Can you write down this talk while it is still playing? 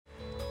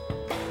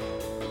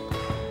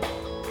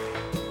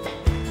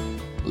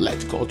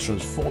Let God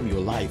transform your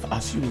life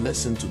as you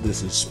listen to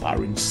this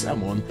inspiring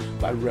sermon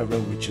by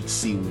Reverend Richard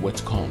C.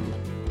 Whitcomb.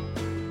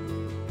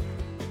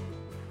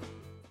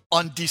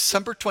 On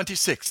December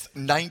 26,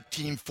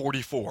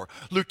 1944,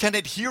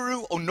 Lieutenant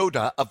Hiroo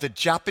Onoda of the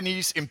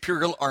Japanese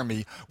Imperial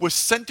Army was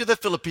sent to the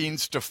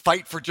Philippines to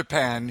fight for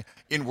Japan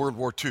in World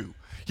War II.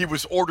 He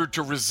was ordered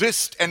to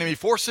resist enemy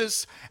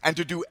forces and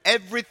to do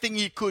everything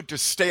he could to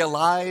stay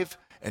alive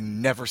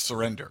and never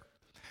surrender.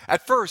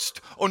 At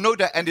first,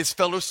 Onoda and his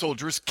fellow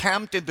soldiers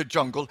camped in the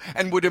jungle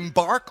and would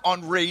embark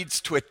on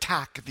raids to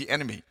attack the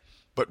enemy.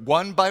 But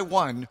one by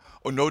one,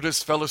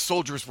 Onoda's fellow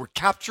soldiers were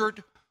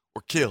captured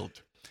or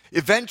killed.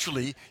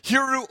 Eventually,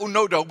 Hiroo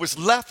Onoda was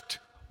left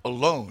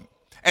alone.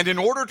 And in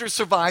order to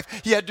survive,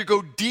 he had to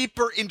go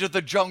deeper into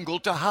the jungle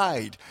to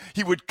hide.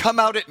 He would come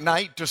out at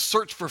night to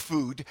search for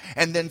food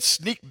and then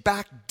sneak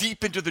back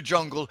deep into the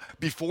jungle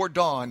before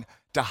dawn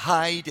to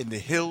hide in the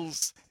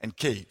hills and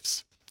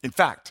caves. In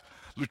fact,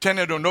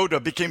 Lieutenant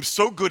Onoda became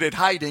so good at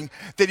hiding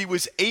that he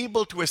was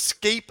able to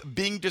escape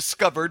being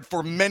discovered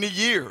for many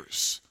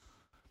years.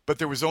 But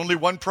there was only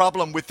one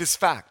problem with this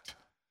fact.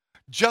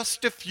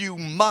 Just a few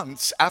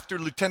months after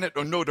Lieutenant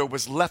Onoda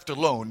was left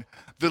alone,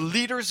 the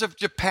leaders of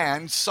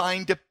Japan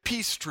signed a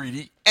peace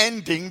treaty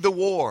ending the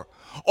war.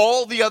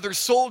 All the other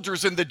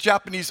soldiers in the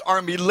Japanese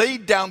army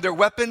laid down their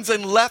weapons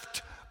and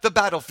left the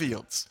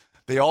battlefields.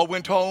 They all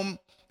went home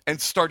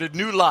and started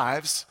new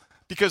lives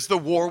because the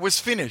war was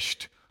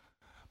finished.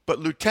 But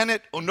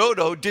Lieutenant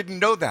Onoda didn't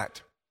know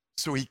that,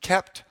 so he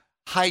kept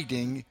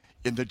hiding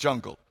in the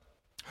jungle.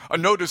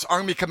 Onoda's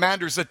army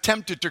commanders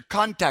attempted to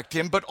contact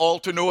him, but all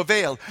to no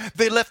avail.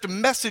 They left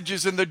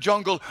messages in the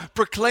jungle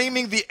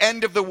proclaiming the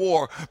end of the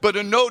war, but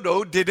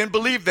Onoda didn't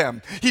believe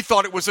them. He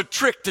thought it was a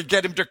trick to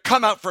get him to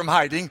come out from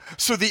hiding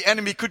so the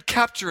enemy could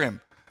capture him.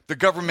 The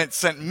government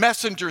sent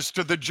messengers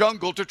to the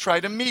jungle to try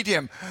to meet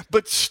him,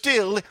 but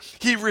still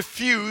he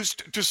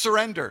refused to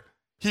surrender.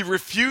 He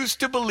refused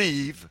to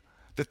believe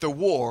that the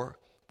war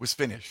was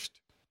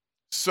finished.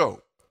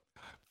 So,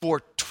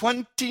 for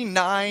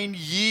 29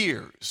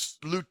 years,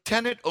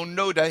 Lieutenant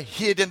Onoda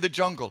hid in the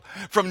jungle.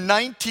 From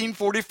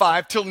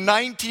 1945 till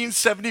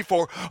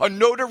 1974,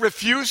 Onoda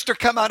refused to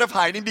come out of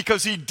hiding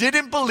because he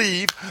didn't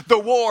believe the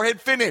war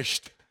had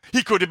finished.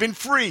 He could have been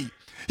free.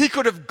 He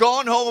could have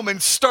gone home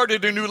and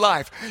started a new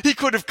life. He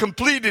could have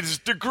completed his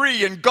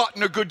degree and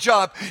gotten a good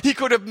job. He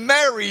could have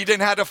married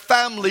and had a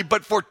family,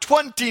 but for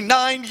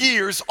 29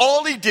 years,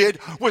 all he did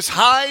was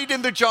hide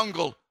in the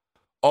jungle,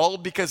 all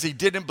because he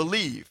didn't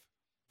believe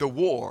the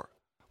war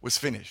was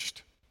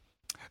finished.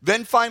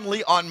 Then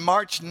finally, on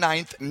March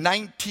 9th,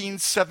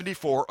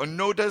 1974,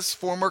 Onoda's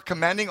former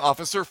commanding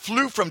officer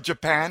flew from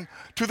Japan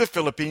to the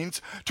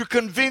Philippines to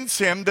convince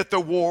him that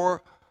the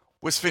war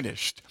was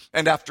finished.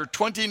 And after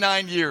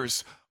 29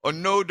 years,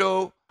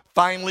 Onoda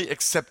finally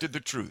accepted the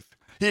truth.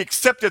 He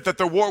accepted that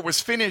the war was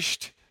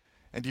finished,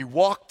 and he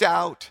walked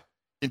out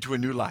into a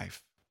new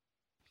life.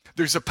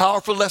 There's a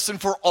powerful lesson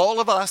for all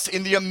of us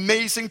in the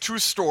amazing true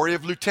story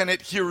of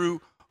Lieutenant Hiroo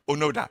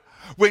Onoda.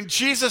 When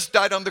Jesus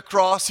died on the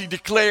cross, he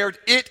declared,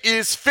 "It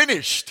is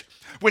finished."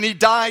 When he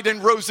died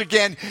and rose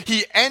again,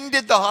 he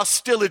ended the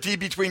hostility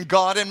between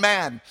God and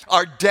man.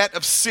 Our debt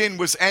of sin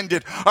was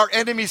ended. Our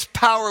enemy's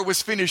power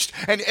was finished,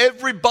 and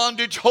every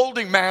bondage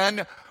holding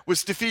man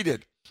was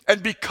defeated.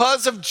 And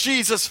because of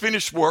Jesus'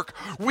 finished work,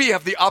 we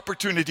have the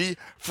opportunity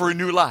for a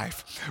new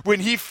life. When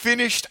he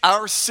finished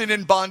our sin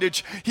and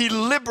bondage, he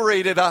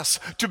liberated us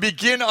to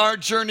begin our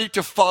journey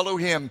to follow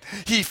him.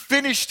 He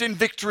finished in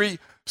victory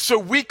so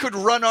we could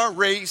run our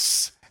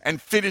race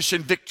and finish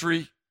in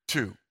victory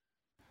too.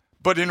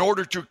 But in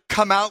order to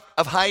come out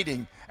of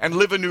hiding and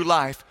live a new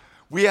life,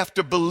 we have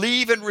to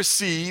believe and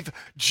receive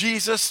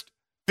Jesus'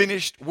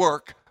 finished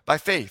work by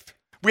faith.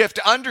 We have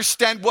to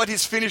understand what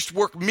his finished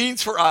work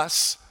means for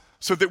us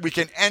so that we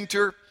can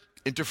enter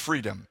into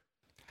freedom.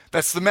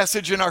 That's the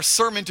message in our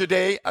sermon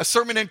today, a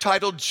sermon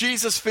entitled,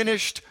 Jesus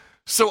Finished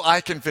So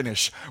I Can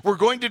Finish. We're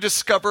going to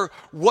discover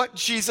what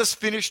Jesus'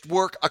 finished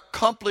work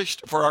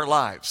accomplished for our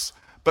lives.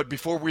 But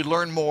before we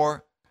learn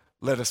more,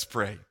 let us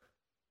pray.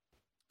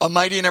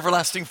 Almighty and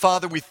everlasting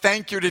Father, we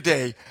thank you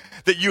today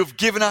that you have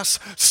given us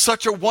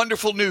such a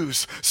wonderful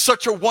news,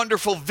 such a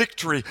wonderful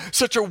victory,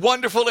 such a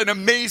wonderful and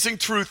amazing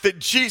truth that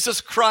Jesus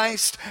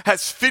Christ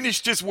has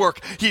finished his work.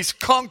 He's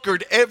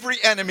conquered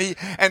every enemy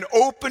and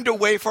opened a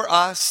way for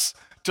us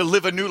to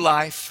live a new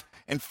life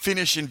and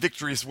finish in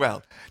victory as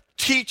well.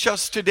 Teach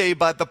us today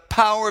by the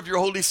power of your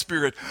Holy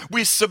Spirit.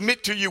 We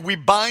submit to you. We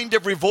bind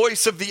every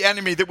voice of the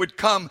enemy that would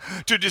come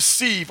to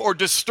deceive or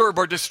disturb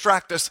or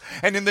distract us.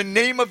 And in the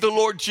name of the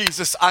Lord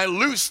Jesus, I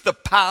loose the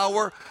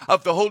power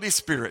of the Holy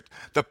Spirit,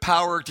 the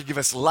power to give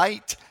us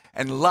light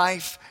and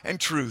life and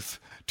truth,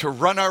 to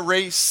run our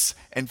race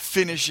and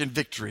finish in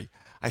victory.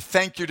 I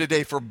thank you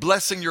today for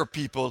blessing your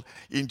people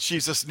in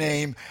Jesus'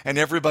 name. And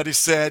everybody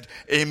said,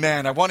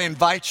 amen. I want to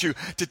invite you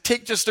to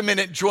take just a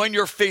minute, join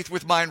your faith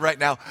with mine right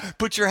now.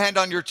 Put your hand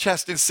on your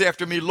chest and say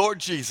after me, Lord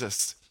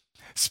Jesus,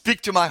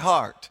 speak to my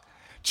heart,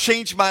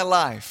 change my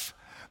life,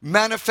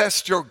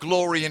 manifest your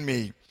glory in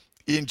me.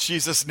 In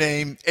Jesus'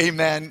 name,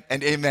 amen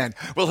and amen.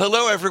 Well,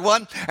 hello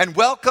everyone, and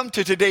welcome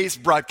to today's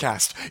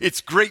broadcast.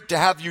 It's great to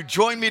have you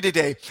join me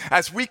today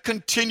as we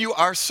continue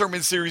our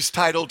sermon series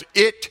titled,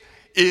 It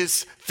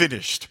is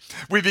Finished.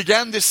 We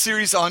began this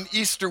series on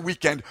Easter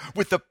weekend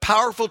with the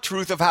powerful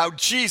truth of how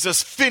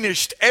Jesus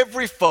finished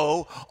every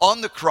foe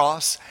on the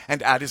cross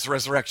and at his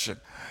resurrection.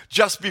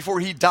 Just before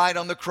he died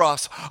on the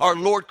cross, our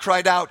Lord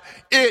cried out,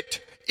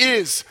 "It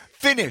is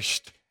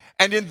finished."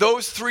 And in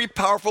those three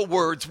powerful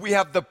words, we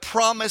have the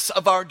promise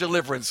of our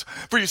deliverance.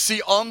 For you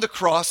see, on the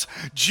cross,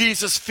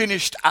 Jesus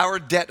finished our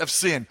debt of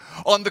sin.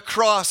 On the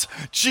cross,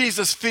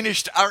 Jesus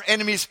finished our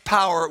enemy's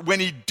power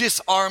when he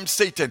disarmed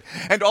Satan.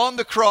 And on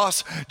the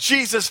cross,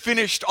 Jesus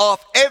finished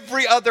off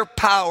every other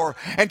power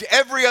and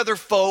every other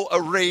foe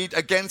arrayed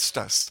against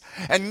us.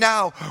 And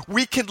now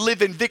we can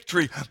live in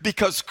victory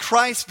because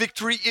Christ's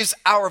victory is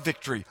our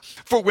victory.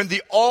 For when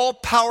the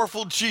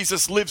all-powerful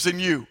Jesus lives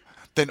in you,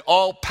 then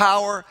all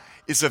power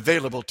is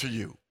available to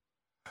you.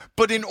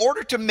 But in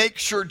order to make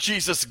sure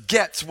Jesus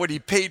gets what he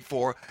paid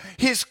for,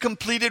 his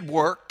completed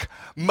work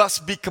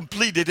must be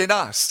completed in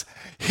us.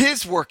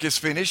 His work is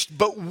finished,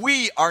 but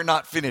we are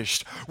not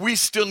finished. We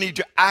still need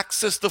to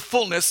access the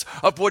fullness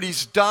of what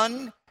he's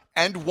done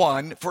and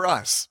won for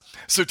us.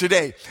 So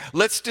today,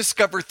 let's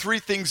discover three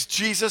things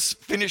Jesus'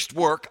 finished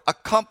work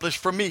accomplished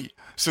for me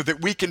so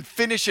that we can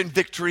finish in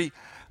victory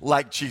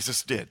like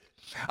Jesus did.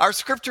 Our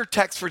scripture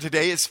text for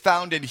today is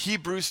found in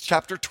Hebrews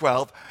chapter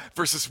 12,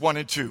 verses 1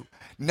 and 2.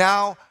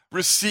 Now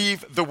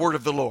receive the word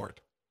of the Lord.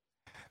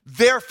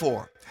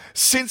 Therefore,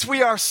 since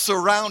we are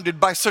surrounded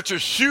by such a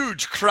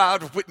huge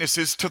crowd of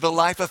witnesses to the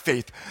life of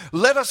faith,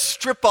 let us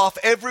strip off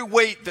every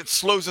weight that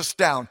slows us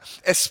down,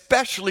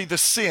 especially the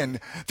sin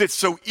that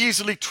so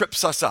easily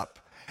trips us up.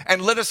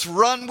 And let us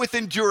run with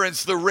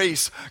endurance the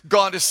race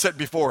God has set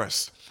before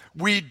us.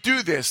 We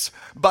do this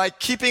by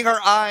keeping our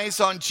eyes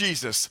on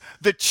Jesus,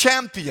 the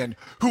champion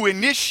who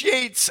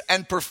initiates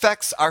and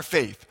perfects our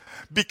faith.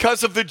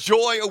 Because of the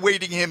joy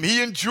awaiting him,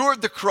 he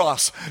endured the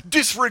cross,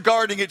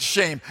 disregarding its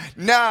shame.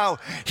 Now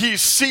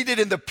he's seated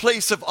in the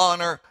place of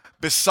honor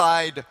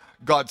beside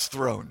God's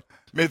throne.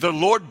 May the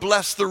Lord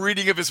bless the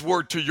reading of his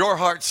word to your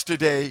hearts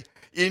today.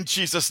 In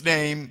Jesus'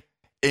 name,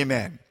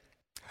 amen.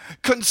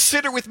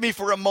 Consider with me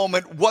for a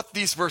moment what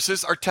these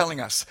verses are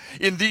telling us.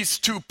 In these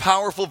two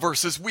powerful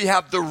verses, we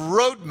have the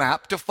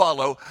roadmap to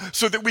follow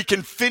so that we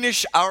can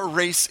finish our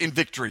race in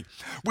victory.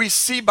 We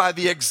see by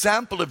the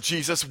example of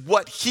Jesus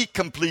what he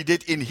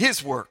completed in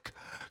his work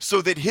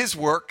so that his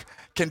work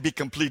can be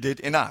completed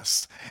in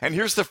us. And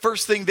here's the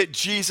first thing that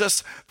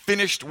Jesus'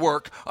 finished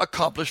work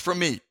accomplished for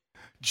me.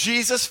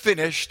 Jesus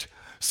finished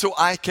so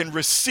I can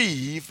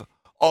receive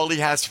all he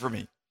has for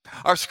me.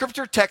 Our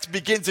scripture text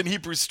begins in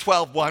Hebrews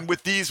 12:1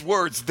 with these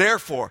words,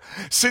 "Therefore,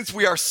 since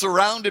we are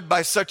surrounded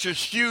by such a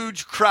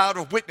huge crowd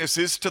of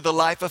witnesses to the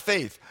life of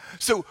faith."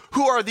 So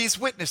who are these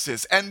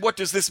witnesses and what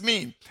does this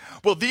mean?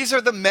 Well, these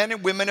are the men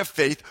and women of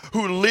faith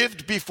who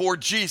lived before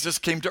Jesus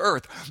came to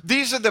earth.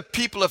 These are the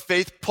people of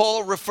faith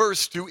Paul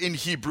refers to in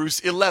Hebrews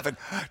 11.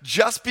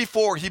 Just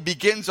before he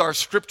begins our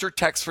scripture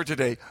text for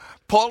today,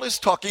 Paul is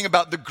talking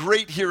about the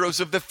great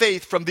heroes of the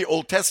faith from the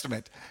Old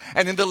Testament.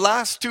 And in the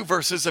last two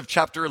verses of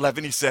chapter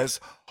 11, he says,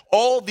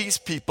 all these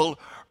people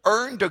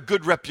earned a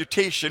good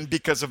reputation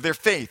because of their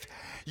faith,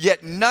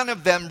 yet none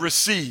of them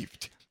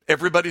received.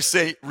 Everybody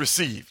say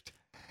received.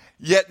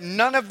 Yet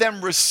none of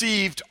them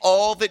received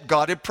all that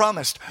God had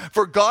promised.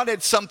 For God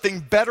had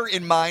something better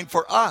in mind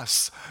for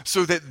us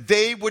so that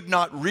they would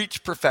not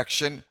reach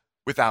perfection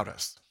without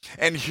us.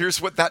 And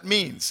here's what that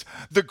means.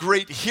 The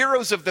great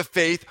heroes of the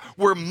faith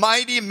were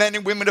mighty men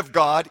and women of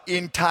God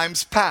in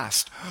times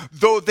past.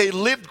 Though they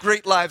lived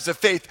great lives of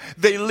faith,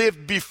 they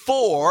lived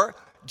before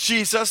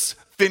Jesus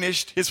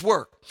finished his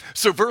work.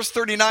 So verse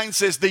 39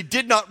 says they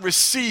did not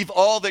receive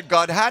all that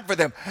God had for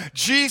them.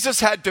 Jesus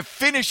had to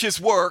finish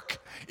his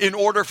work in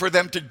order for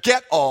them to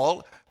get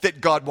all that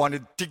God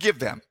wanted to give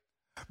them.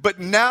 But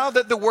now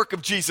that the work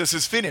of Jesus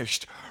is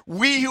finished,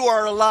 we who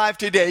are alive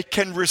today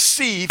can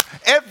receive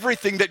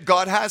everything that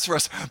God has for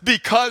us.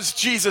 Because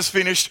Jesus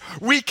finished,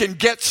 we can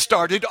get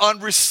started on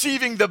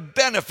receiving the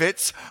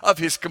benefits of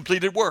his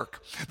completed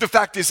work. The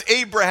fact is,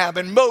 Abraham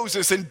and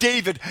Moses and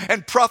David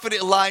and prophet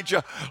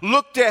Elijah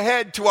looked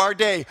ahead to our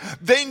day.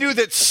 They knew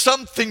that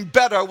something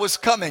better was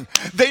coming.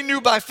 They knew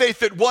by faith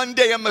that one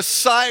day a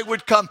Messiah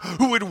would come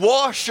who would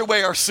wash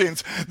away our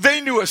sins. They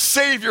knew a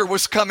Savior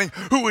was coming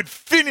who would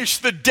finish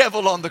the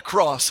devil on the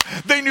cross.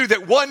 They knew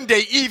that one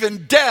day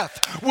even death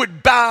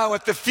would bow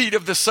at the feet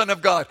of the Son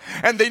of God.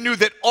 And they knew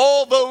that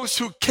all those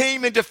who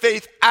came into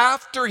faith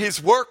after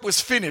his work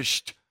was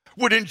finished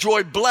would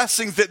enjoy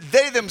blessings that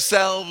they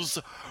themselves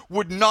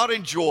would not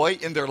enjoy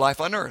in their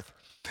life on earth.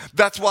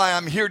 That's why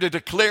I'm here to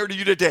declare to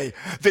you today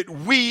that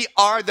we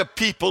are the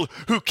people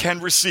who can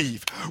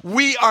receive.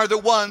 We are the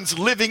ones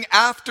living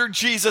after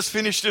Jesus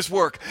finished his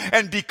work.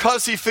 And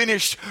because he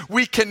finished,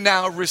 we can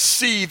now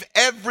receive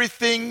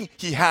everything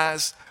he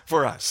has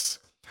for us.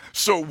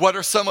 So what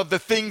are some of the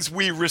things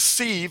we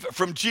receive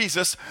from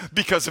Jesus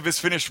because of his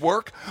finished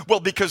work? Well,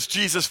 because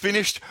Jesus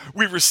finished,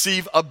 we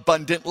receive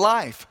abundant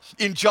life.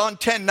 In John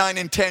 10:9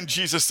 and 10,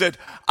 Jesus said,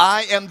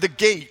 I am the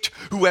gate.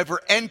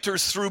 Whoever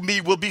enters through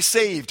me will be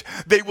saved.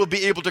 They will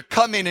be able to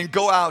come in and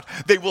go out.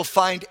 They will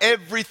find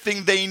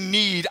everything they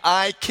need.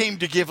 I came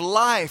to give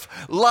life,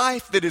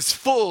 life that is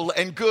full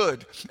and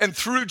good. And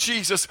through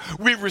Jesus,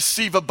 we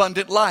receive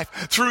abundant life.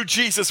 Through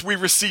Jesus, we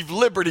receive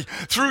liberty.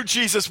 Through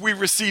Jesus, we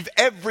receive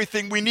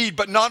everything we need.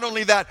 But not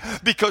only that,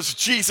 because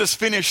Jesus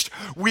finished,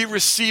 we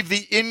receive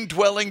the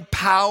indwelling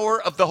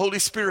power of the Holy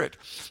Spirit.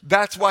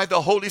 That's why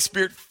the Holy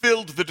Spirit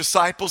filled the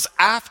disciples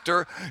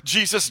after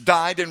Jesus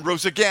died and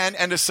rose again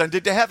and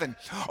ascended to heaven.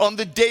 On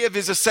the day of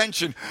his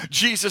ascension,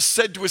 Jesus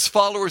said to his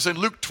followers in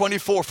Luke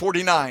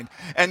 24:49,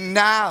 and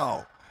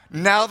now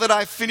that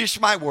I've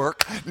finished my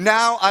work,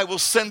 now I will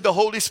send the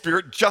Holy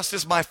Spirit just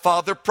as my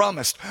Father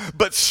promised.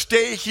 But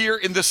stay here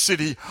in the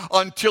city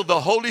until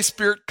the Holy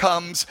Spirit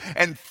comes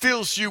and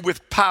fills you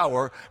with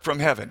power from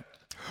heaven.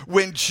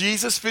 When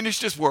Jesus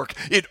finished his work,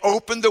 it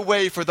opened the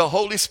way for the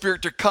Holy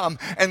Spirit to come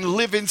and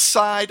live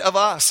inside of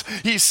us.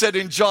 He said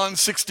in John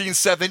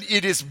 16:7,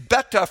 it is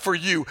better for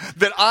you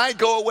that I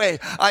go away.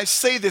 I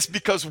say this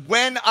because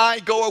when I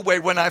go away,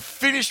 when I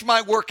finish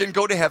my work and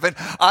go to heaven,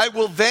 I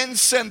will then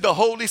send the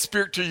Holy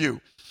Spirit to you.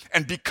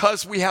 And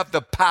because we have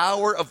the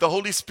power of the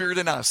Holy Spirit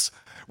in us,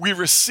 we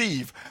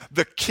receive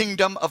the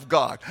kingdom of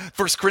God.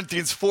 1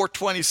 Corinthians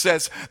 4:20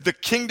 says, the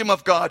kingdom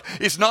of God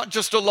is not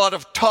just a lot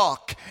of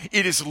talk.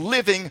 It is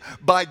living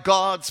by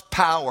God's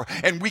power.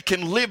 And we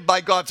can live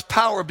by God's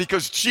power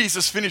because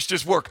Jesus finished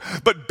his work.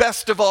 But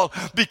best of all,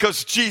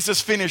 because Jesus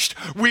finished,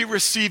 we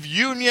receive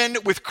union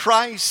with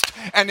Christ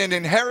and an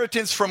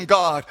inheritance from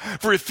God.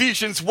 For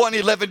Ephesians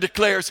 1:11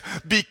 declares,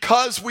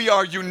 because we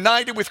are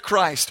united with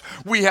Christ,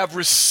 we have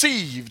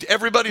received,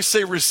 everybody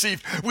say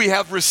received, we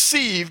have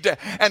received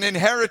an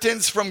inheritance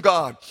from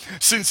God.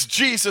 Since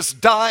Jesus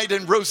died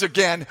and rose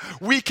again,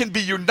 we can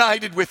be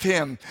united with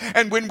him.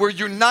 And when we're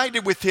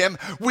united with him,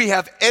 we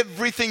have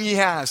everything he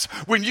has.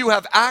 When you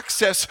have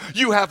access,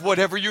 you have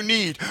whatever you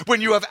need.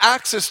 When you have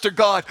access to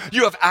God,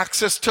 you have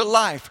access to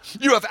life.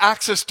 You have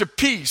access to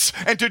peace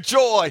and to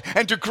joy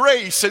and to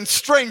grace and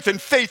strength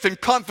and faith and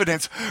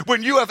confidence.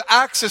 When you have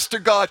access to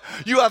God,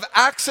 you have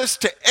access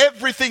to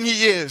everything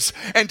he is.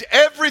 And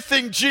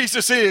everything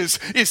Jesus is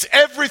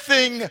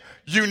everything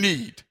you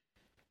need.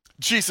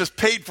 Jesus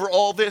paid for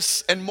all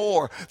this and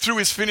more through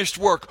his finished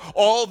work.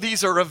 All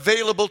these are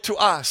available to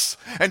us.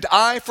 And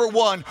I, for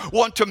one,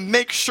 want to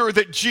make sure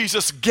that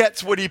Jesus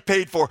gets what he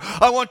paid for.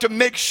 I want to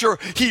make sure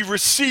he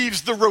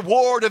receives the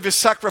reward of his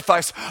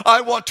sacrifice.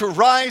 I want to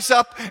rise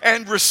up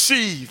and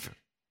receive.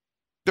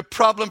 The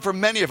problem for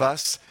many of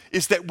us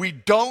is that we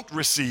don't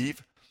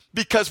receive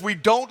because we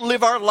don't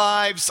live our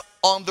lives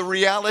on the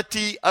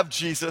reality of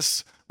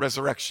Jesus'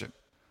 resurrection.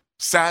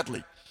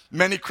 Sadly,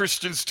 many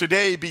Christians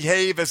today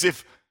behave as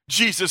if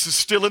Jesus is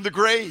still in the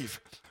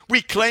grave.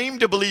 We claim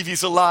to believe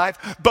he's alive,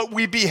 but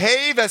we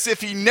behave as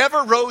if he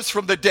never rose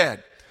from the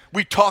dead.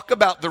 We talk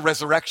about the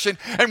resurrection,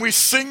 and we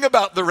sing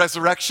about the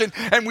resurrection,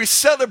 and we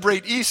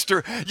celebrate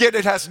Easter, yet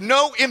it has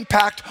no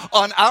impact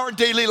on our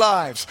daily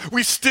lives.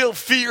 We still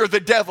fear the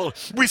devil.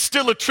 We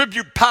still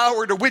attribute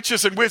power to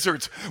witches and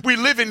wizards. We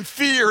live in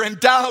fear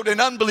and doubt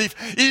and unbelief,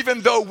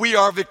 even though we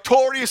are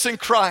victorious in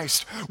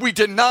Christ. We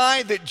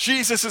deny that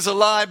Jesus is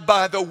alive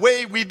by the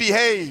way we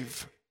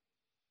behave.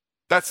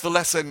 That's the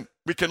lesson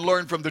we can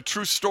learn from the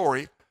true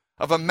story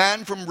of a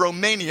man from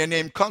Romania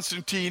named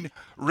Constantine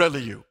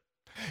Reliu.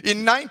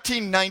 In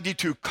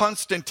 1992,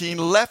 Constantine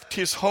left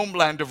his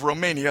homeland of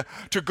Romania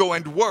to go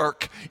and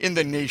work in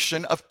the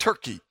nation of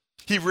Turkey.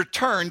 He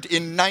returned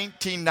in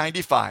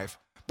 1995,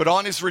 but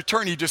on his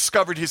return, he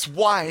discovered his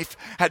wife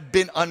had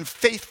been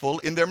unfaithful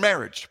in their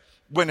marriage.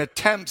 When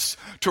attempts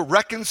to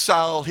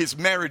reconcile his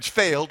marriage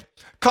failed,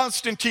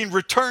 Constantine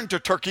returned to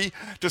Turkey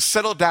to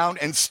settle down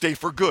and stay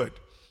for good.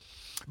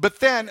 But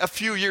then, a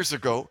few years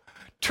ago,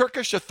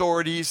 Turkish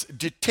authorities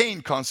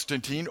detained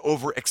Constantine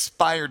over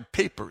expired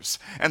papers,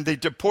 and they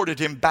deported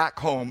him back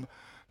home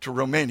to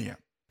Romania.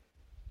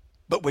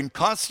 But when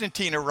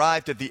Constantine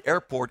arrived at the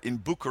airport in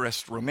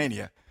Bucharest,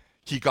 Romania,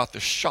 he got the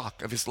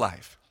shock of his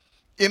life.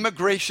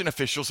 Immigration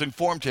officials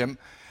informed him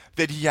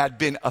that he had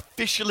been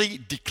officially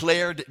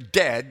declared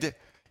dead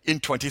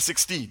in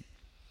 2016.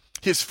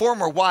 His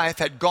former wife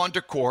had gone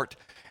to court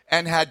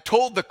and had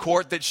told the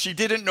court that she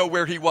didn't know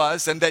where he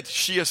was and that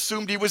she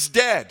assumed he was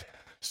dead.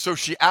 So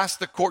she asked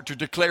the court to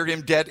declare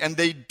him dead, and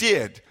they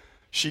did.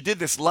 She did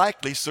this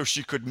likely so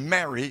she could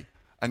marry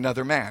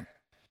another man.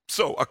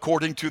 So,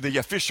 according to the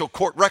official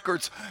court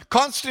records,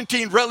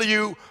 Constantine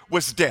Reliu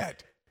was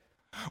dead.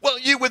 Well,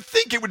 you would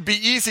think it would be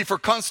easy for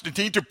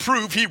Constantine to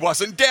prove he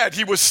wasn't dead.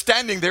 He was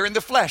standing there in the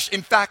flesh.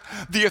 In fact,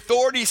 the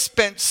authorities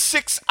spent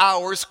 6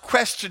 hours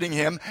questioning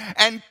him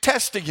and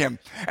testing him.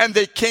 And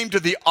they came to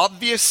the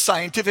obvious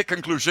scientific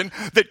conclusion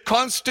that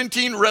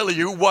Constantine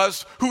Reliu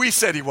was who he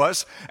said he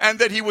was, and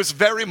that he was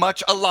very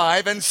much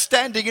alive and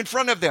standing in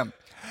front of them.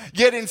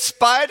 Yet in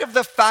spite of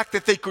the fact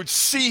that they could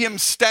see him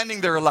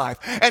standing there alive,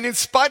 and in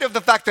spite of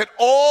the fact that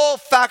all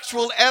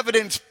factual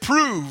evidence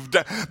proved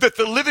that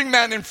the living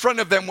man in front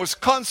of them was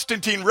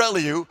Constantine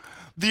Reliu,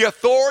 the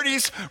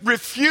authorities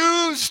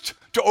refused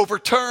to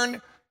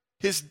overturn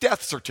his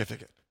death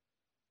certificate.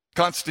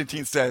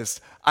 Constantine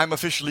says, I'm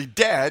officially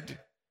dead,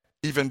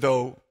 even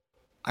though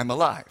I'm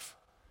alive.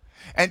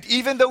 And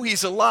even though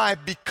he's alive,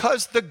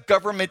 because the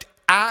government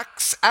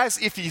acts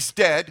as if he's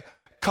dead,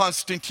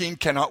 Constantine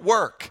cannot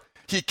work.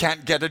 He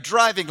can't get a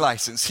driving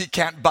license. He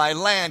can't buy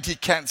land. He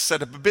can't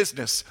set up a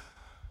business.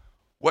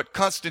 What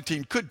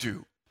Constantine could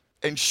do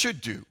and should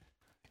do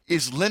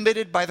is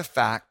limited by the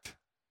fact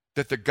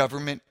that the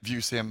government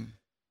views him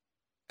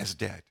as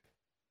dead.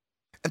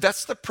 And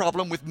that's the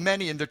problem with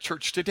many in the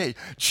church today.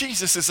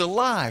 Jesus is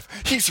alive.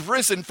 He's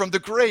risen from the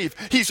grave.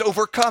 He's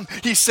overcome.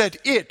 He said,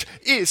 it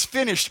is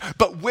finished.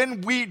 But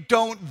when we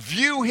don't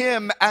view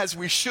him as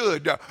we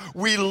should,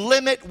 we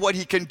limit what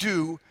he can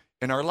do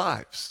in our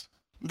lives.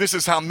 This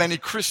is how many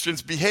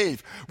Christians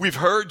behave. We've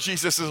heard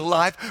Jesus is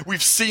alive.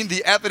 We've seen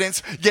the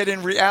evidence. Yet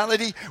in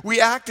reality,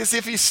 we act as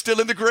if he's still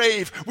in the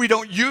grave. We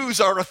don't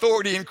use our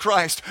authority in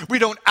Christ. We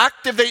don't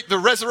activate the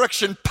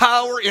resurrection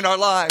power in our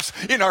lives,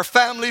 in our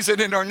families,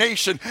 and in our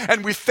nation.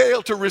 And we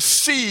fail to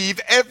receive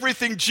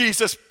everything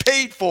Jesus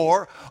paid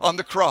for on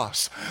the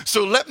cross.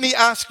 So let me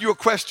ask you a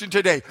question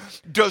today.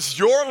 Does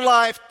your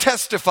life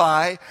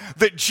testify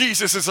that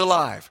Jesus is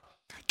alive?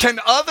 Can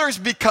others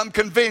become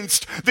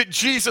convinced that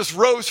Jesus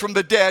rose from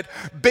the dead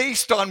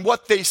based on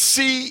what they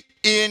see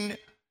in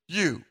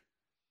you?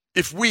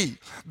 If we,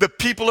 the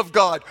people of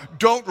God,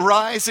 don't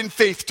rise in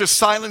faith to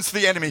silence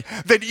the enemy,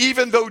 then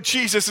even though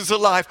Jesus is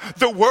alive,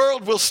 the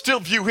world will still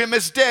view him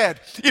as dead.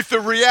 If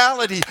the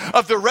reality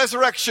of the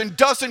resurrection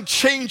doesn't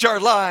change our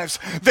lives,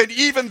 then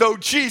even though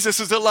Jesus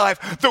is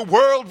alive, the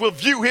world will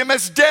view him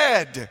as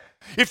dead.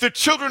 If the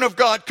children of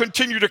God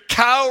continue to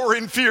cower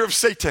in fear of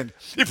Satan,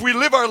 if we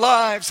live our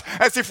lives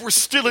as if we're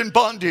still in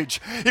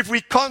bondage, if we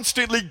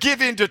constantly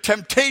give in to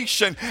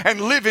temptation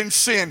and live in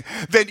sin,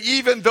 then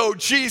even though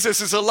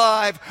Jesus is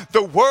alive,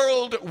 the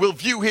world will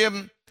view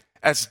him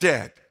as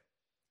dead.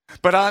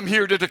 But I'm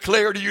here to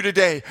declare to you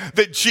today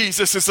that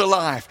Jesus is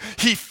alive.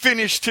 He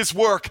finished his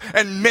work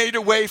and made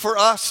a way for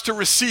us to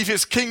receive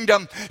his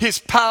kingdom, his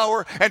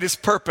power, and his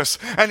purpose.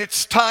 And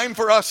it's time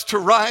for us to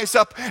rise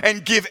up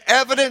and give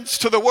evidence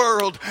to the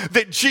world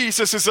that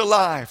Jesus is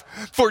alive.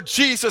 For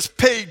Jesus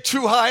paid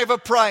too high of a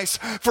price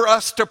for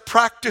us to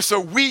practice a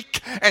weak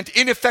and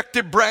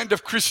ineffective brand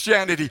of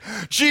Christianity.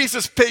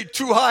 Jesus paid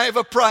too high of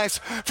a price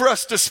for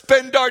us to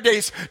spend our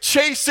days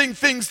chasing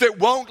things that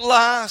won't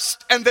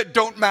last and that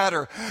don't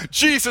matter.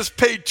 Jesus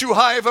paid too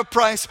high of a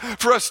price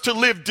for us to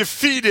live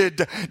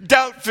defeated,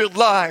 doubt-filled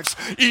lives.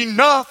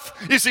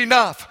 Enough is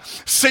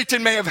enough.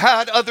 Satan may have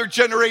had other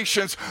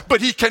generations, but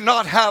he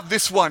cannot have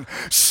this one.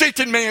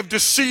 Satan may have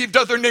deceived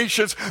other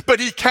nations, but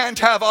he can't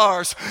have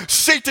ours.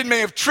 Satan may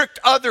have tricked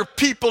other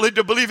people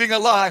into believing a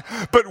lie,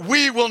 but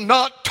we will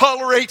not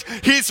tolerate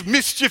his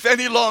mischief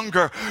any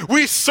longer.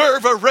 We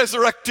serve a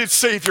resurrected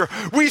Savior.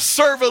 We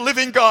serve a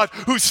living God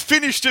who's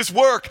finished his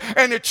work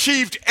and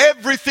achieved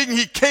everything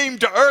he came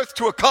to earth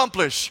to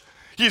accomplish.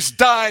 He's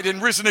died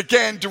and risen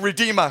again to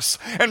redeem us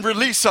and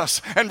release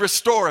us and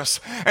restore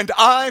us. And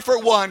I, for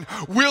one,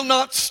 will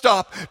not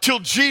stop till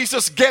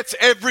Jesus gets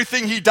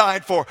everything he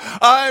died for.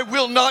 I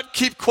will not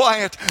keep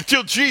quiet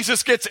till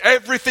Jesus gets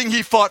everything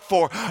he fought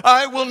for.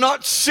 I will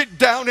not sit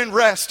down and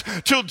rest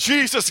till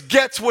Jesus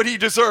gets what he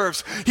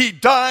deserves. He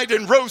died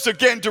and rose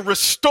again to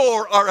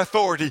restore our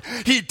authority.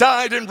 He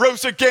died and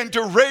rose again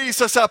to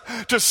raise us up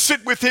to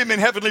sit with him in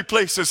heavenly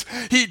places.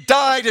 He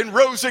died and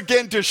rose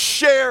again to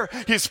share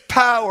his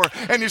power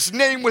and his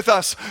name with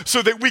us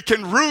so that we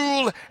can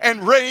rule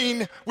and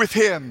reign with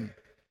him.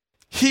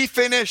 He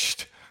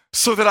finished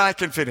so that I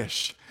can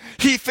finish.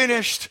 He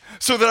finished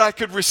so that I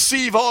could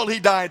receive all he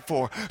died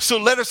for. So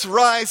let us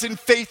rise in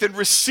faith and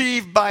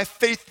receive by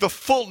faith the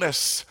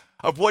fullness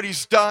of what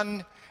he's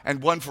done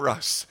and won for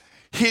us.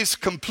 His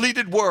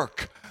completed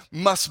work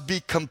must be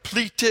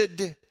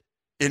completed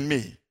in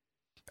me.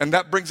 And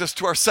that brings us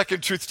to our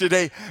second truth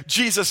today.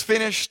 Jesus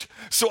finished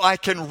so I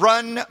can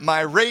run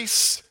my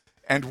race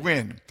and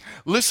win.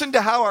 Listen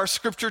to how our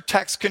scripture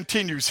text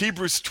continues.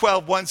 Hebrews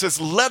 12:1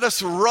 says, let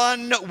us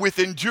run with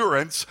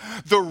endurance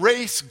the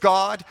race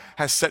God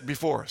has set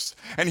before us.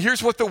 And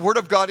here's what the word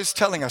of God is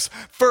telling us.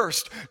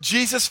 First,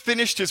 Jesus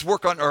finished his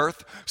work on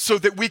earth so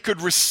that we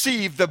could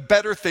receive the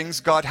better things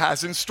God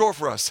has in store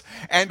for us.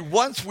 And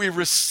once we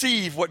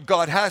receive what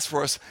God has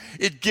for us,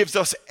 it gives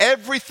us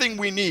everything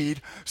we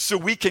need so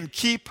we can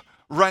keep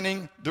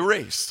running the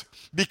race.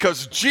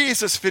 Because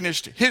Jesus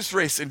finished his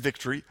race in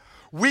victory,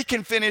 we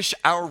can finish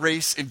our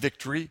race in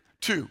victory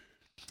too.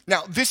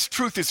 Now, this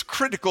truth is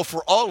critical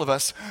for all of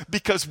us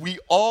because we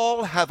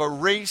all have a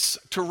race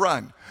to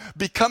run.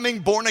 Becoming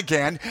born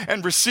again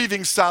and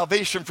receiving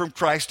salvation from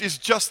Christ is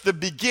just the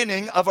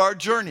beginning of our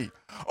journey.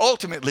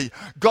 Ultimately,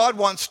 God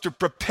wants to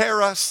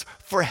prepare us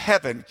for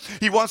heaven.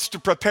 He wants to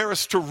prepare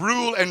us to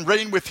rule and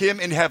reign with him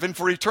in heaven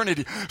for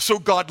eternity. So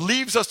God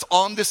leaves us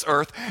on this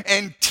earth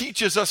and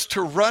teaches us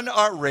to run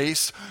our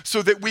race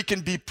so that we can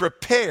be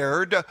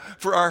prepared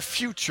for our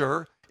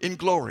future in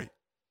glory.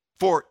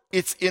 For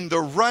it's in the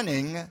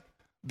running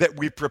that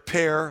we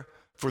prepare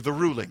for the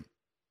ruling.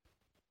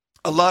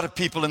 A lot of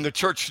people in the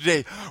church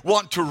today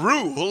want to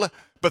rule,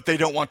 but they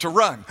don't want to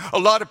run. A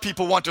lot of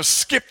people want to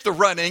skip the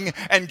running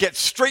and get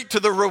straight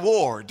to the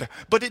reward,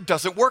 but it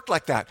doesn't work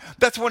like that.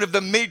 That's one of the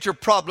major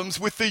problems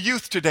with the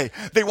youth today.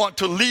 They want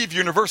to leave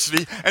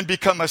university and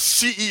become a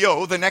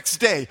CEO the next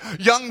day.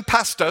 Young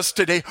pastors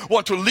today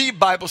want to leave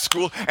Bible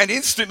school and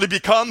instantly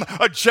become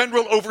a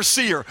general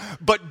overseer.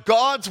 But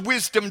God's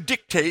wisdom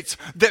dictates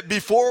that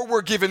before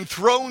we're given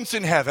thrones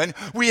in heaven,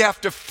 we have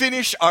to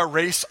finish our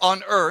race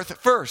on earth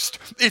first.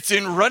 It's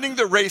in running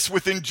the race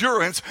with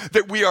endurance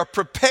that we are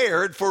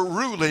prepared for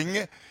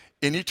ruling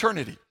in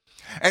eternity.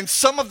 And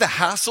some of the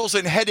hassles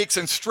and headaches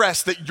and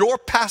stress that you're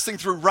passing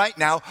through right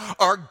now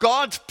are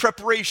God's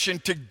preparation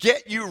to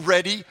get you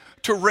ready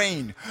to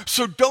reign.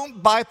 So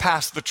don't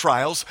bypass the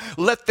trials.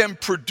 Let them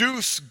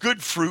produce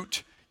good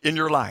fruit in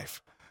your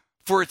life.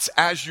 For it's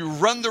as you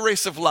run the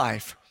race of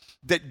life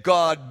that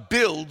God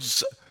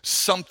builds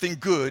something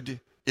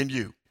good in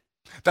you.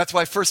 That's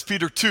why 1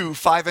 Peter 2,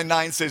 5 and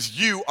 9 says,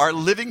 you are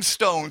living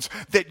stones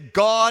that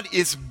God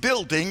is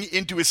building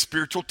into his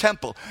spiritual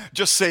temple.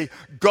 Just say,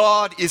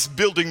 God is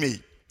building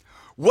me.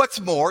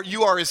 What's more,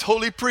 you are his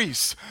holy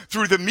priests.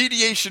 Through the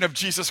mediation of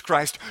Jesus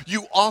Christ,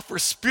 you offer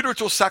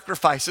spiritual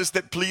sacrifices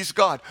that please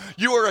God.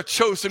 You are a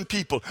chosen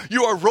people.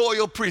 You are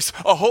royal priests,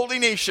 a holy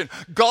nation,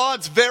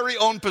 God's very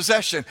own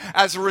possession.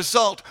 As a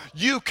result,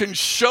 you can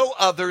show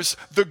others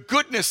the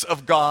goodness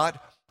of God,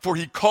 for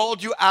he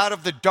called you out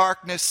of the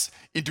darkness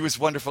into his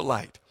wonderful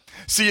light.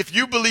 See, if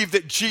you believe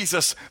that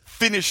Jesus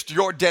finished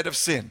your debt of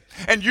sin,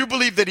 and you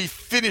believe that he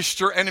finished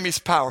your enemy's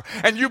power,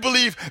 and you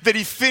believe that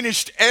he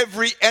finished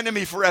every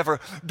enemy forever,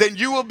 then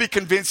you will be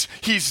convinced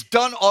he's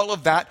done all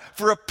of that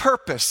for a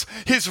purpose.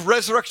 His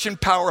resurrection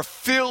power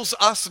fills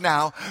us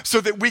now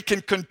so that we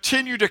can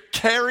continue to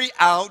carry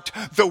out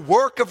the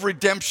work of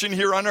redemption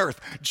here on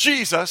earth.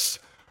 Jesus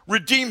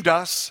redeemed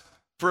us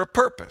for a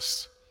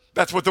purpose.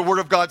 That's what the Word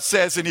of God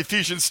says in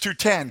Ephesians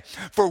 2:10.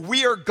 For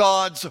we are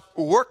God's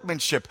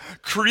workmanship,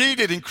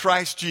 created in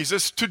Christ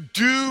Jesus to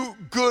do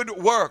good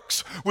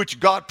works,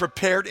 which God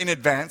prepared in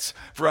advance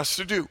for us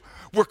to do.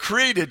 We're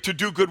created to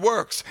do good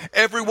works.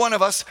 Every one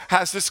of us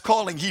has this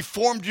calling. He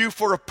formed you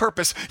for a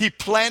purpose. He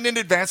planned in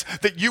advance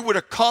that you would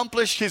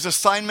accomplish his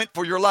assignment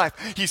for your life.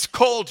 He's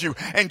called you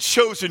and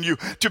chosen you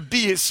to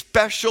be his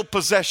special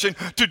possession,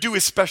 to do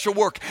his special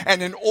work.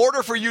 And in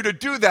order for you to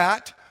do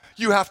that,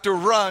 you have to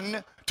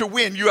run to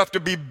win. You have to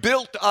be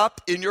built up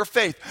in your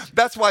faith.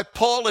 That's why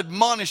Paul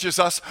admonishes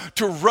us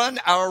to run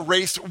our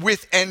race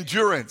with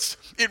endurance.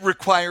 It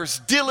requires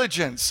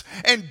diligence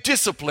and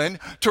discipline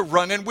to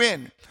run and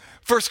win.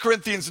 1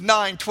 Corinthians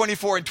 9,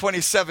 24 and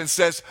 27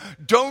 says,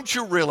 don't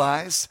you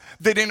realize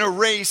that in a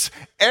race,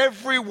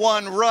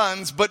 everyone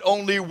runs, but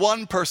only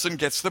one person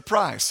gets the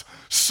prize?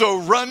 So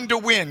run to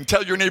win.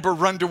 Tell your neighbor,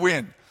 run to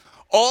win.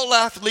 All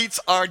athletes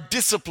are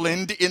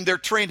disciplined in their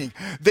training.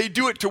 They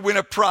do it to win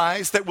a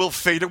prize that will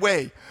fade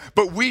away,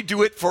 but we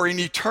do it for an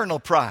eternal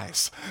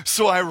prize.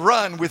 So I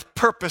run with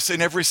purpose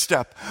in every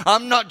step.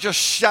 I'm not just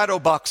shadow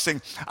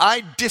boxing.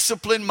 I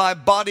discipline my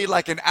body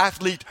like an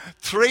athlete,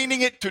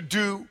 training it to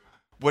do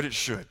what it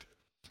should.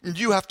 And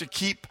you have to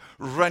keep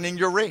running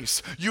your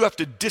race. You have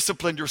to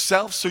discipline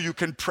yourself so you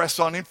can press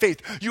on in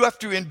faith. You have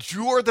to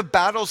endure the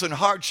battles and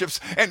hardships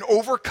and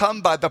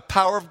overcome by the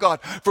power of God.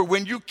 For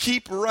when you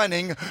keep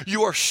running,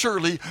 you are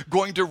surely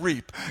going to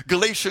reap.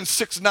 Galatians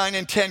 6, 9,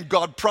 and 10,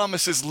 God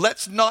promises,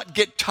 let's not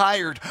get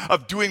tired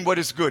of doing what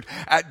is good.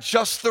 At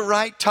just the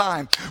right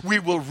time, we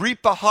will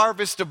reap a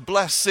harvest of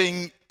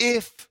blessing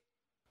if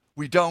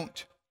we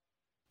don't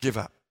give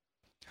up.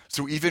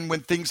 So even when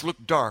things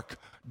look dark,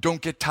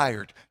 don't get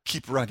tired,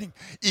 keep running.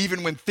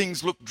 Even when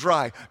things look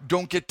dry,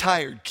 don't get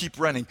tired, keep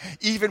running.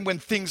 Even when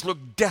things look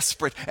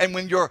desperate and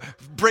when your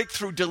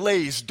breakthrough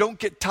delays, don't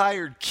get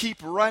tired,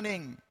 keep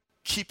running,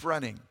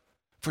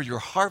 for your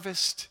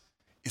harvest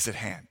is at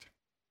hand.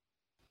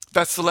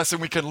 That's the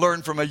lesson we can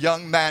learn from a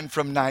young man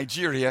from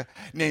Nigeria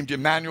named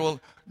Emmanuel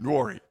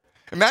Nwori.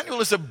 Emmanuel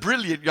is a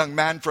brilliant young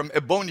man from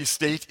Ebonyi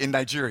State in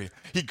Nigeria.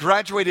 He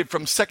graduated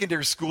from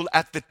secondary school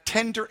at the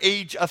tender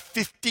age of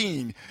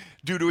 15.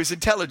 Due to his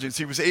intelligence,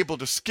 he was able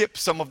to skip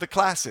some of the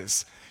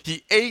classes.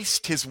 He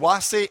aced his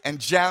WASSCE and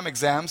JAM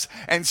exams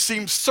and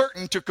seemed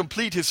certain to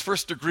complete his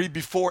first degree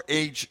before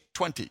age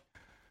 20.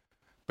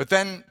 But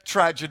then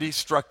tragedy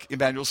struck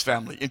Emmanuel's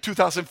family. In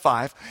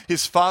 2005,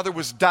 his father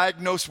was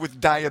diagnosed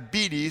with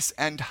diabetes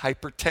and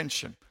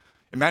hypertension.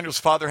 Emmanuel's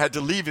father had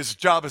to leave his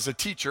job as a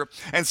teacher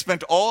and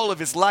spent all of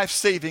his life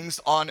savings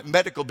on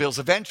medical bills.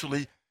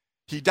 Eventually,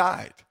 he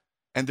died.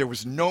 and there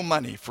was no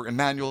money for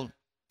Emmanuel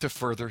to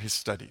further his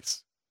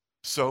studies.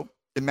 So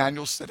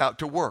Emmanuel set out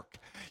to work.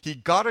 He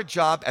got a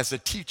job as a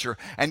teacher,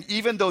 and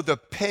even though the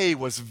pay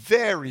was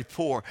very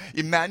poor,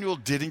 Emmanuel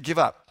didn't give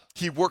up.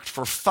 He worked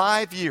for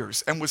 5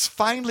 years and was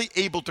finally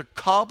able to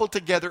cobble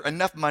together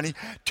enough money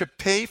to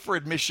pay for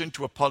admission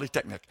to a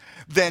polytechnic.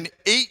 Then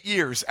 8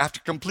 years after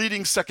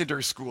completing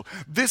secondary school,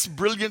 this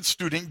brilliant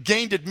student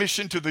gained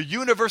admission to the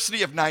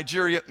University of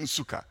Nigeria,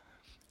 Nsukka,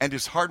 and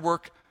his hard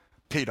work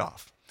paid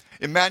off.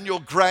 Emmanuel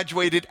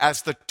graduated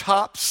as the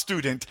top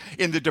student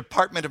in the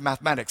Department of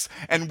Mathematics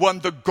and won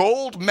the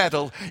gold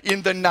medal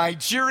in the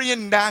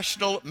Nigerian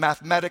National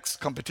Mathematics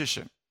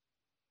Competition.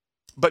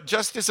 But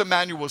just as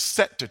Emmanuel was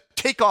set to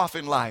take off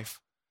in life,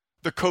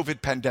 the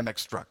COVID pandemic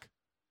struck.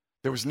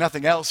 There was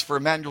nothing else for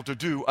Emmanuel to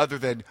do other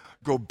than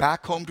go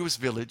back home to his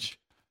village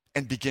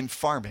and begin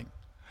farming.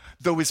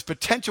 Though his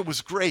potential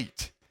was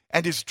great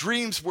and his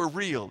dreams were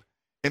real,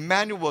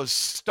 Emmanuel was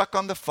stuck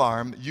on the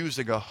farm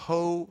using a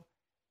hoe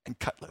and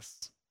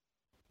cutlass.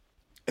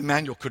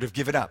 Emmanuel could have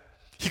given up.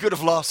 He could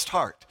have lost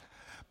heart.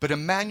 But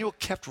Emmanuel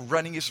kept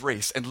running his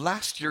race, and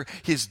last year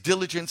his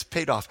diligence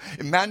paid off.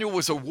 Emmanuel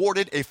was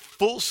awarded a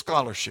full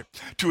scholarship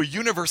to a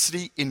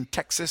university in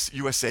Texas,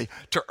 USA,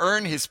 to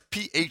earn his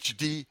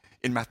PhD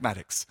in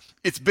mathematics.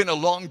 It's been a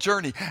long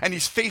journey, and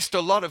he's faced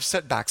a lot of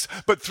setbacks.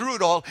 But through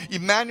it all,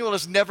 Emmanuel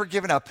has never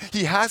given up.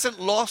 He hasn't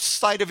lost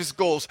sight of his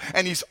goals,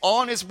 and he's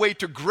on his way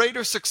to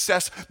greater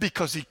success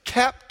because he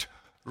kept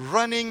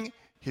running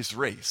his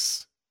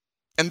race.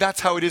 And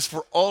that's how it is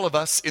for all of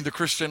us in the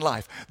Christian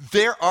life.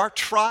 There are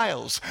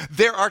trials.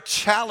 There are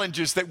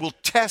challenges that will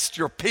test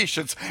your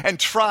patience and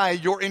try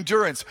your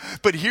endurance.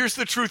 But here's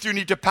the truth you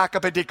need to pack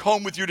up and take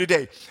home with you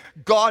today.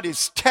 God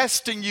is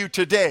testing you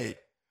today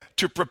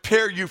to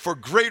prepare you for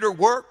greater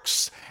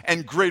works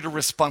and greater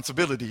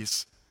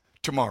responsibilities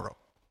tomorrow.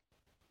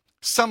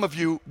 Some of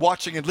you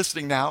watching and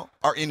listening now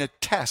are in a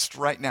test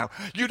right now.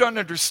 You don't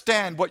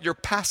understand what you're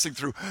passing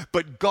through,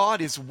 but God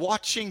is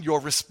watching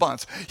your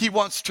response. He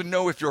wants to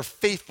know if you're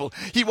faithful.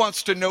 He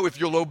wants to know if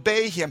you'll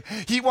obey him.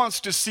 He wants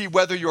to see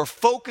whether you're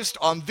focused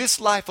on this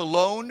life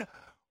alone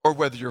or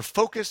whether you're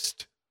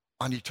focused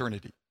on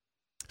eternity.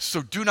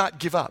 So do not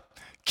give up.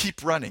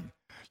 Keep running.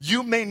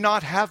 You may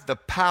not have the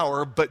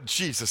power, but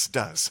Jesus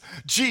does.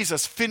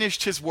 Jesus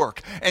finished his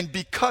work, and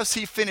because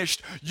he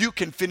finished, you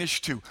can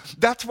finish too.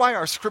 That's why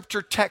our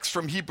scripture text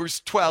from Hebrews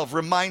 12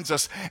 reminds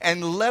us,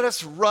 and let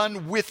us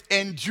run with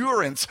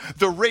endurance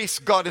the race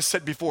God has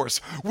set before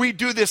us. We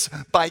do this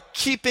by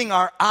keeping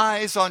our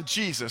eyes on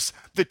Jesus,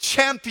 the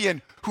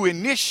champion who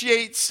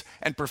initiates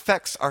and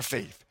perfects our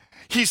faith.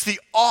 He's the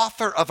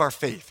author of our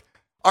faith.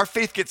 Our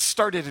faith gets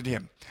started in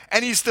him.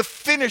 And he's the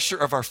finisher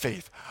of our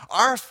faith.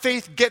 Our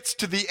faith gets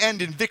to the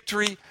end in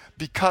victory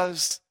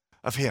because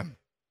of him.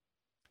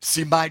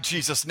 See, my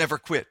Jesus never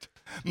quit.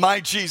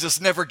 My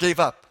Jesus never gave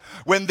up.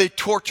 When they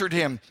tortured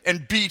him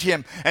and beat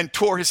him and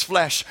tore his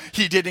flesh,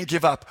 he didn't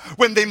give up.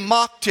 When they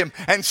mocked him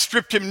and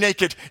stripped him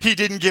naked, he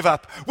didn't give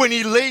up. When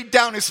he laid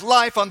down his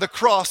life on the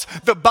cross,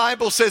 the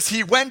Bible says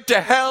he went to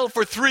hell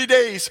for 3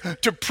 days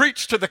to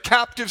preach to the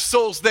captive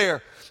souls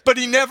there. But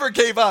he never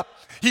gave up.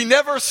 He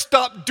never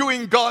stopped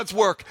doing God's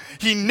work.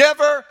 He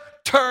never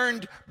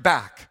turned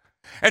back.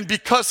 And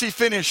because he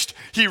finished,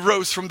 he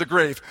rose from the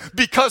grave.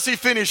 Because he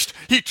finished,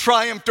 he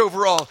triumphed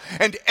over all.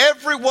 And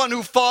everyone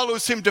who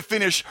follows him to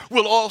finish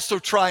will also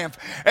triumph.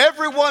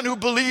 Everyone who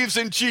believes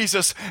in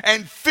Jesus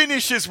and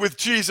finishes with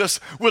Jesus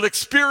will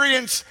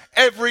experience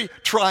every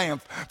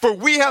triumph. For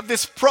we have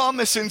this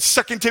promise in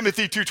 2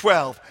 Timothy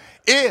 2:12.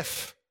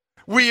 If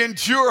we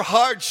endure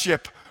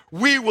hardship,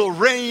 we will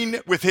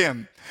reign with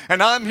him.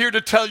 And I'm here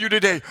to tell you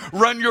today,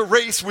 run your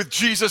race with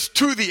Jesus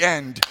to the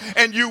end,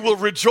 and you will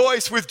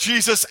rejoice with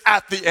Jesus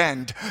at the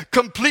end.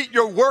 Complete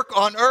your work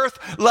on earth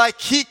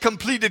like he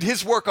completed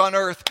his work on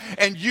earth,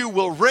 and you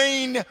will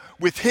reign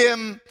with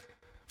him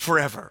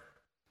forever.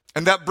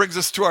 And that brings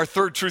us to our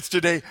third truth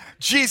today.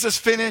 Jesus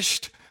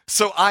finished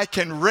so I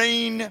can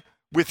reign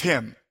with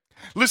him.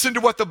 Listen to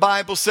what the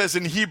Bible says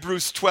in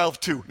Hebrews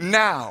 12:2.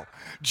 Now,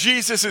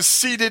 Jesus is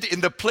seated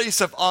in the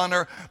place of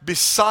honor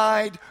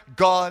beside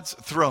God's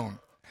throne.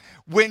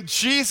 When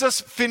Jesus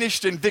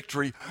finished in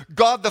victory,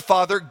 God the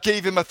Father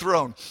gave him a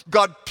throne.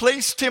 God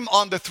placed him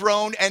on the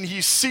throne, and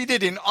he's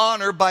seated in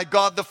honor by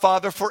God the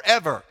Father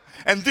forever.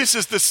 And this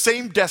is the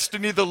same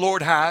destiny the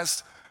Lord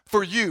has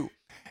for you.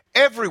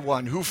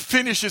 Everyone who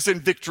finishes in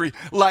victory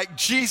like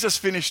Jesus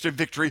finished in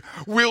victory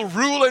will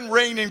rule and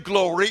reign in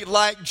glory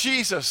like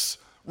Jesus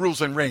rules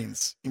and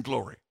reigns in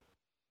glory.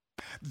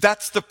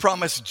 That's the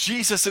promise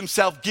Jesus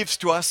himself gives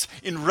to us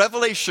in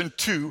Revelation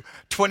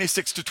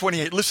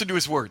 2:26-28. Listen to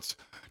his words.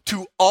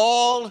 To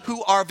all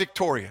who are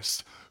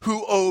victorious,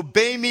 who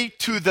obey me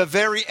to the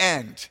very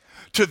end,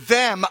 to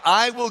them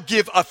I will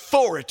give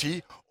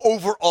authority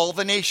over all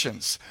the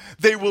nations.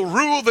 They will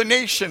rule the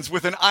nations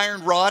with an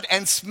iron rod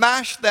and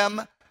smash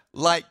them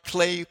like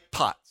clay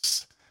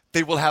pots.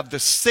 They will have the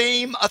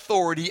same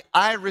authority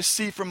I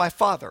receive from my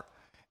Father,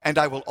 and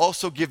I will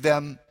also give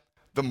them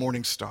the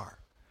morning star.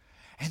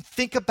 And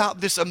think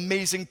about this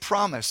amazing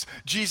promise.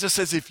 Jesus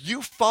says, if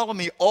you follow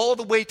me all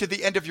the way to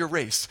the end of your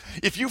race,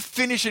 if you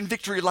finish in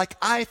victory like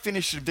I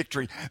finished in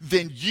victory,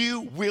 then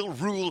you will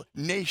rule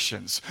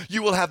nations.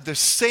 You will have the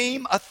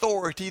same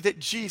authority that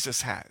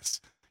Jesus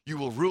has. You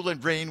will rule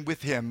and reign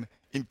with him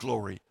in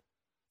glory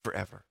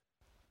forever.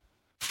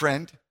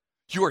 Friend,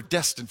 you are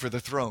destined for the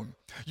throne.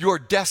 You are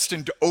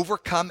destined to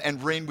overcome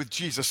and reign with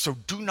Jesus. So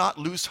do not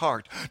lose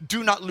heart.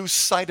 Do not lose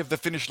sight of the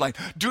finish line.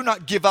 Do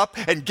not give up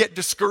and get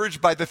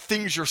discouraged by the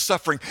things you're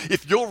suffering.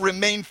 If you'll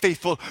remain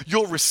faithful,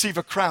 you'll receive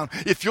a crown.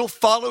 If you'll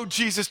follow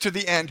Jesus to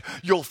the end,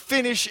 you'll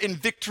finish in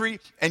victory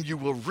and you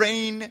will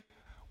reign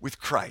with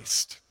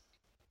Christ.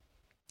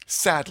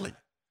 Sadly,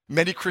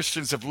 many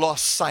Christians have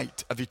lost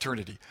sight of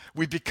eternity.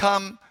 We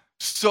become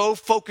so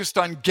focused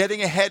on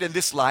getting ahead in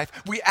this life,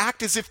 we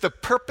act as if the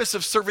purpose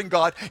of serving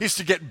God is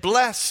to get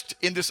blessed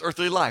in this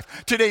earthly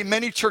life. Today,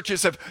 many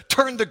churches have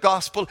turned the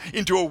gospel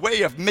into a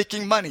way of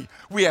making money.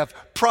 We have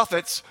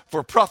prophets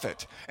for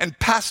profit and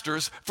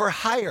pastors for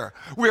hire.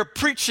 We are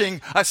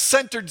preaching a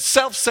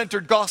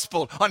self-centered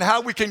gospel on how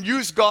we can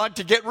use God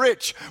to get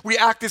rich. We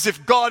act as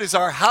if God is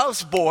our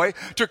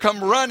houseboy to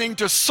come running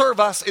to serve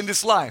us in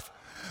this life.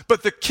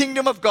 But the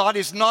kingdom of God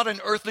is not an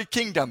earthly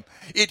kingdom.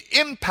 It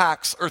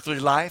impacts earthly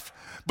life,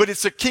 but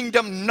it's a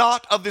kingdom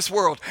not of this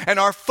world. And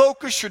our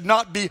focus should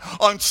not be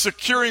on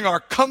securing our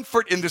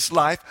comfort in this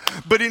life,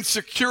 but in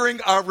securing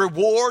our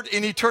reward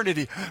in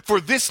eternity. For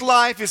this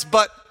life is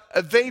but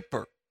a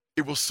vapor.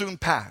 It will soon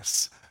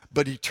pass,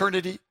 but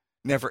eternity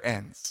never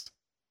ends.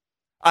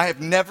 I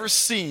have never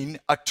seen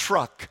a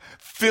truck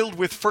filled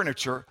with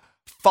furniture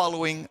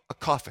following a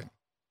coffin.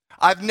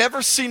 I've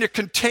never seen a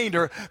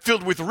container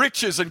filled with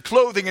riches and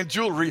clothing and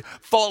jewelry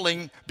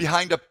falling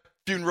behind a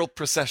funeral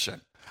procession.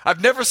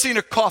 I've never seen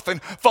a coffin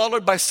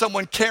followed by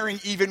someone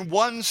carrying even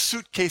one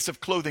suitcase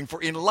of clothing.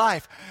 For in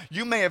life,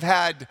 you may have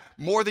had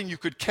more than you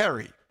could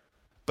carry,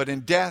 but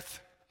in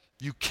death,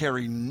 you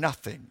carry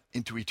nothing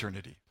into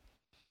eternity.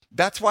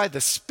 That's why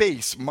the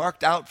space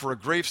marked out for a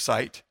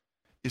gravesite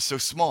is so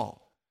small.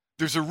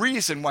 There's a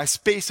reason why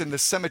space in the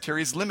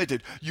cemetery is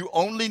limited. You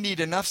only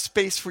need enough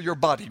space for your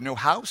body. No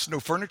house,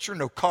 no furniture,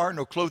 no car,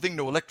 no clothing,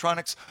 no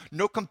electronics,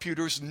 no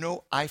computers,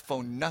 no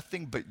iPhone,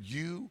 nothing but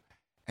you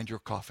and your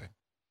coffin.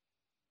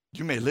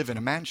 You may live in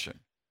a mansion,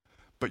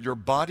 but your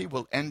body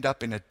will end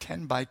up in a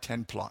 10 by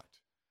 10 plot.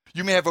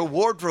 You may have a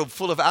wardrobe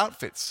full of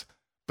outfits,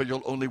 but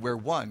you'll only wear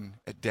one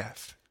at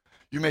death.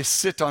 You may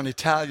sit on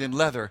Italian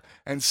leather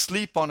and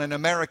sleep on an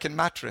American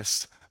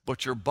mattress,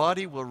 but your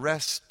body will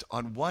rest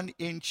on 1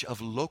 inch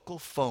of local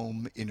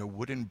foam in a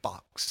wooden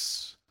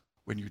box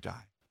when you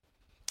die.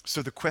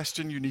 So the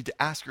question you need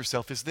to ask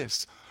yourself is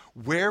this: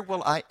 where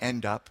will I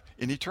end up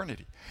in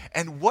eternity?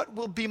 And what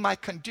will be my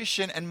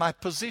condition and my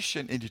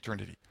position in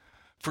eternity?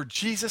 For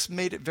Jesus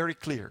made it very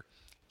clear.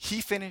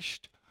 He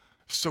finished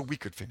so we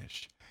could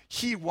finish.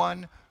 He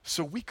won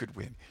so we could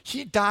win.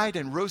 He died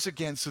and rose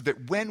again so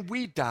that when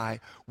we die,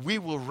 we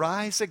will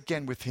rise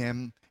again with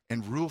him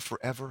and rule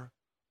forever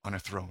on a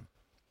throne.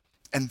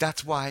 And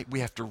that's why we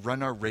have to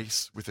run our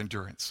race with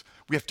endurance.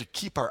 We have to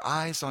keep our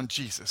eyes on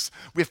Jesus.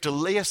 We have to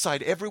lay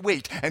aside every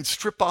weight and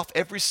strip off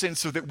every sin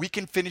so that we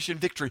can finish in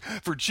victory.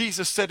 For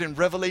Jesus said in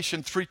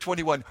Revelation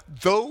 3:21,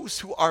 those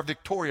who are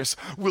victorious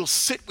will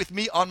sit with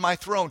me on my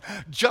throne,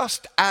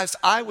 just as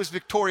I was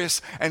victorious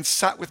and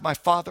sat with my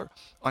Father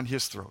on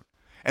his throne.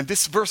 And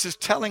this verse is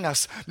telling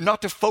us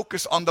not to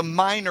focus on the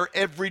minor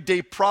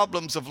everyday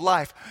problems of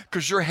life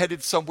because you're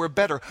headed somewhere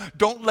better.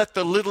 Don't let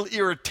the little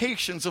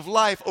irritations of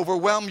life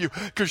overwhelm you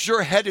because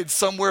you're headed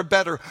somewhere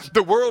better.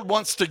 The world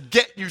wants to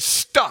get you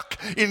stuck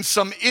in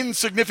some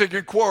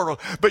insignificant quarrel,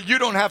 but you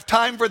don't have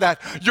time for that.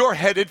 You're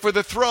headed for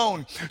the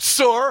throne.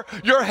 Sir,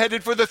 you're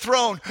headed for the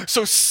throne.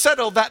 So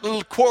settle that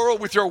little quarrel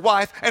with your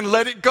wife and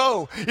let it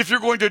go. If you're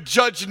going to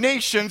judge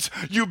nations,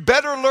 you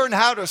better learn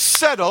how to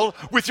settle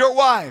with your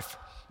wife.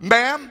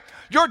 Ma'am,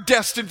 you're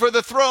destined for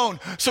the throne.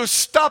 So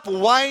stop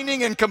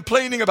whining and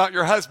complaining about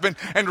your husband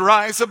and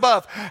rise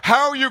above.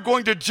 How are you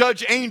going to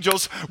judge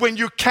angels when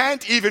you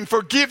can't even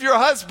forgive your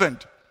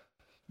husband?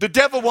 The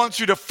devil wants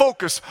you to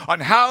focus on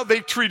how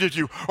they treated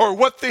you or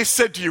what they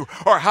said to you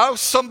or how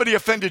somebody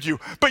offended you.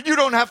 But you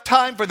don't have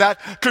time for that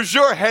because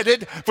you're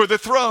headed for the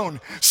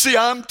throne. See,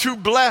 I'm too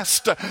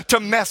blessed to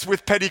mess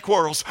with petty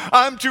quarrels.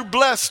 I'm too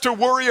blessed to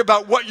worry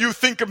about what you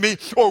think of me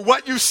or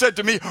what you said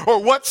to me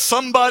or what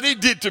somebody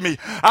did to me.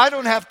 I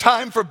don't have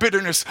time for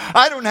bitterness.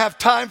 I don't have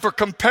time for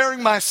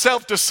comparing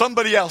myself to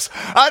somebody else.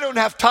 I don't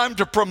have time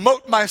to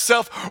promote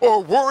myself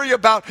or worry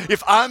about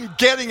if I'm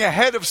getting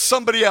ahead of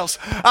somebody else.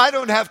 I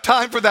don't have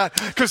time for that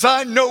because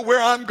I know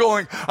where I'm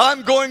going.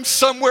 I'm going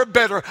somewhere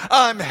better.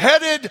 I'm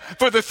headed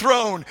for the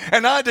throne.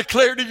 And I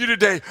declare to you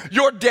today,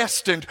 you're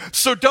destined.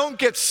 So don't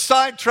get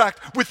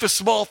sidetracked with the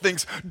small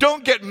things.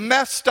 Don't get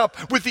messed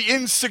up with the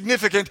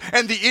insignificant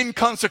and the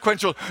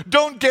inconsequential.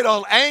 Don't get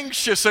all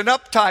anxious and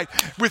uptight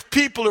with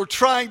people who are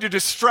trying to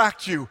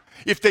distract you.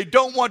 If they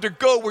don't want to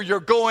go where you're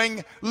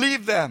going,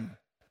 leave them.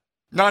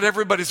 Not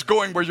everybody's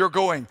going where you're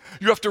going.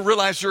 You have to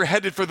realize you're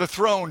headed for the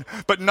throne,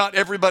 but not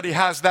everybody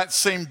has that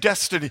same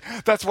destiny.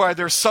 That's why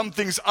there's some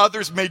things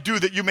others may do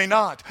that you may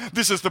not.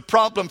 This is the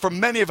problem for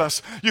many of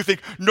us. You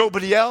think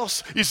nobody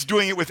else is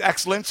doing it with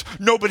excellence.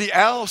 Nobody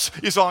else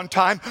is on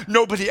time.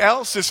 Nobody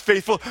else is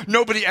faithful.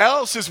 Nobody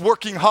else is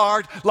working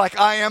hard like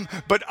I am,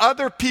 but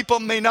other people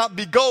may not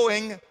be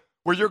going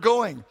where you're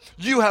going.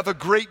 You have a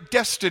great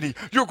destiny.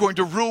 You're going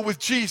to rule with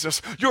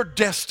Jesus. You're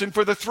destined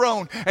for the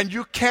throne. And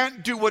you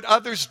can't do what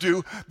others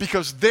do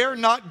because they're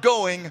not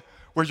going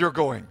where you're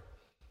going.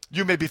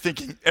 You may be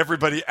thinking,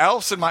 everybody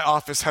else in my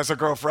office has a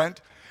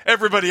girlfriend.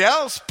 Everybody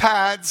else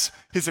pads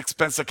his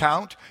expense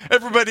account.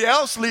 Everybody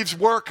else leaves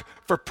work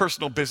for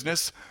personal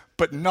business.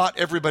 But not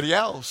everybody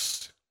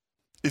else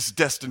is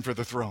destined for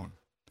the throne.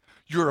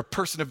 You're a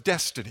person of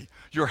destiny.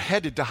 You're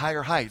headed to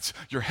higher heights.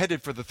 You're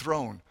headed for the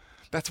throne.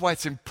 That's why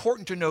it's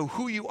important to know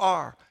who you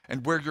are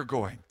and where you're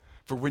going.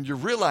 For when you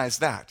realize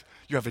that,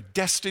 you have a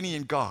destiny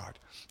in God,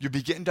 you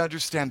begin to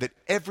understand that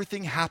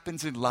everything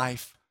happens in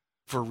life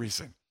for a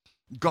reason.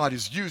 God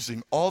is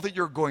using all that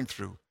you're going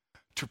through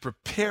to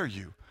prepare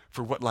you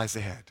for what lies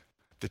ahead.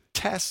 The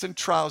tests and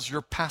trials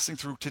you're passing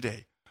through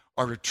today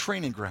are a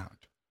training ground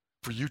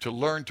for you to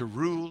learn to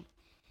rule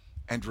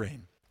and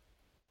reign.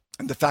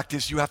 And the fact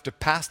is, you have to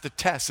pass the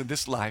tests in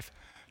this life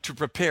to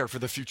prepare for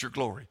the future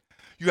glory.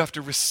 You have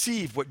to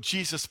receive what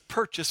Jesus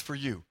purchased for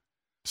you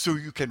so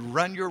you can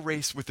run your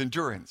race with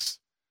endurance,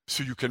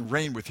 so you can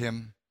reign with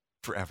him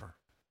forever.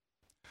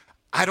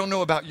 I don't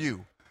know about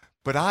you,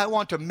 but I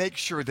want to make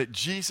sure that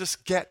Jesus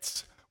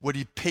gets what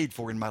he paid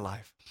for in my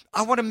life.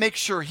 I want to make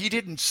sure he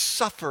didn't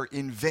suffer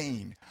in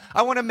vain.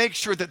 I want to make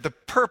sure that the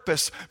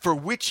purpose for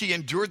which he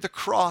endured the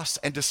cross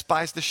and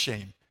despised the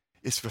shame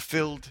is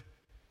fulfilled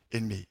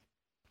in me.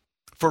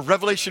 For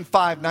Revelation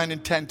 5, 9,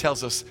 and 10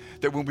 tells us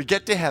that when we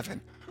get to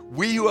heaven,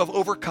 we who have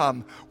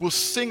overcome will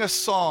sing a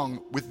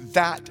song with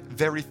that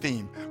very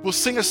theme. We'll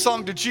sing a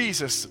song to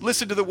Jesus.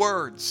 Listen to the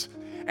words.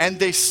 And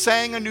they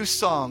sang a new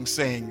song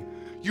saying,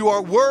 "You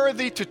are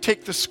worthy to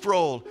take the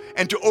scroll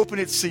and to open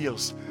its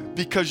seals,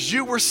 because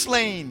you were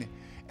slain,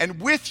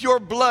 and with your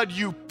blood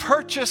you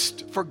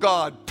purchased for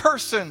God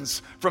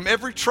persons from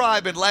every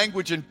tribe and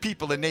language and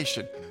people and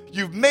nation.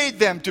 You've made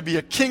them to be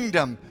a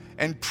kingdom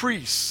and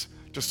priests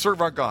to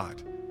serve our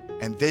God,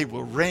 and they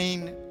will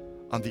reign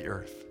on the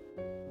earth."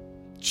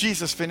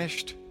 Jesus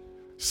finished,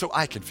 so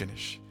I can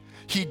finish.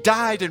 He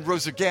died and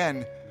rose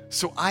again,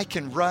 so I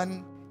can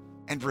run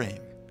and reign.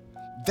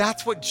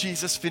 That's what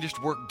Jesus'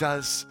 finished work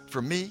does for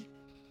me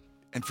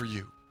and for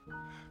you.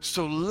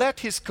 So let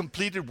his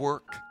completed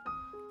work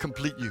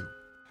complete you.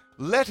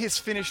 Let his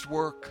finished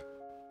work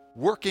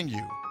work in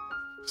you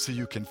so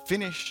you can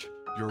finish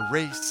your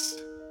race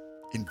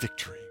in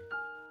victory.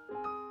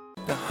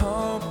 The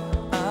hope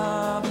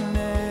of a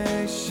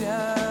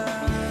nation.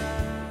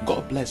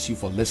 God bless you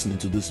for listening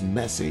to this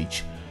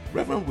message.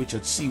 Reverend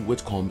Richard C.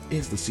 Whitcomb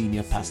is the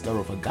senior pastor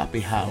of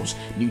Agape House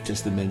New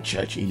Testament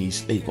Church in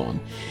East Legon.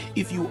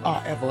 If you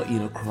are ever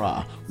in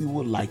Accra, we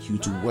would like you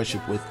to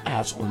worship with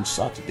us on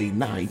Saturday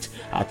night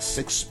at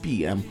 6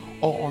 p.m.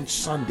 or on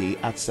Sunday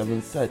at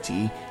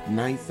 7:30,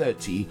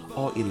 9:30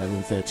 or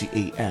 11:30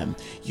 a.m.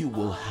 You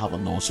will have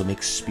an awesome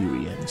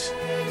experience.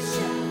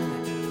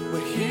 We're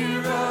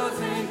heroes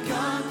in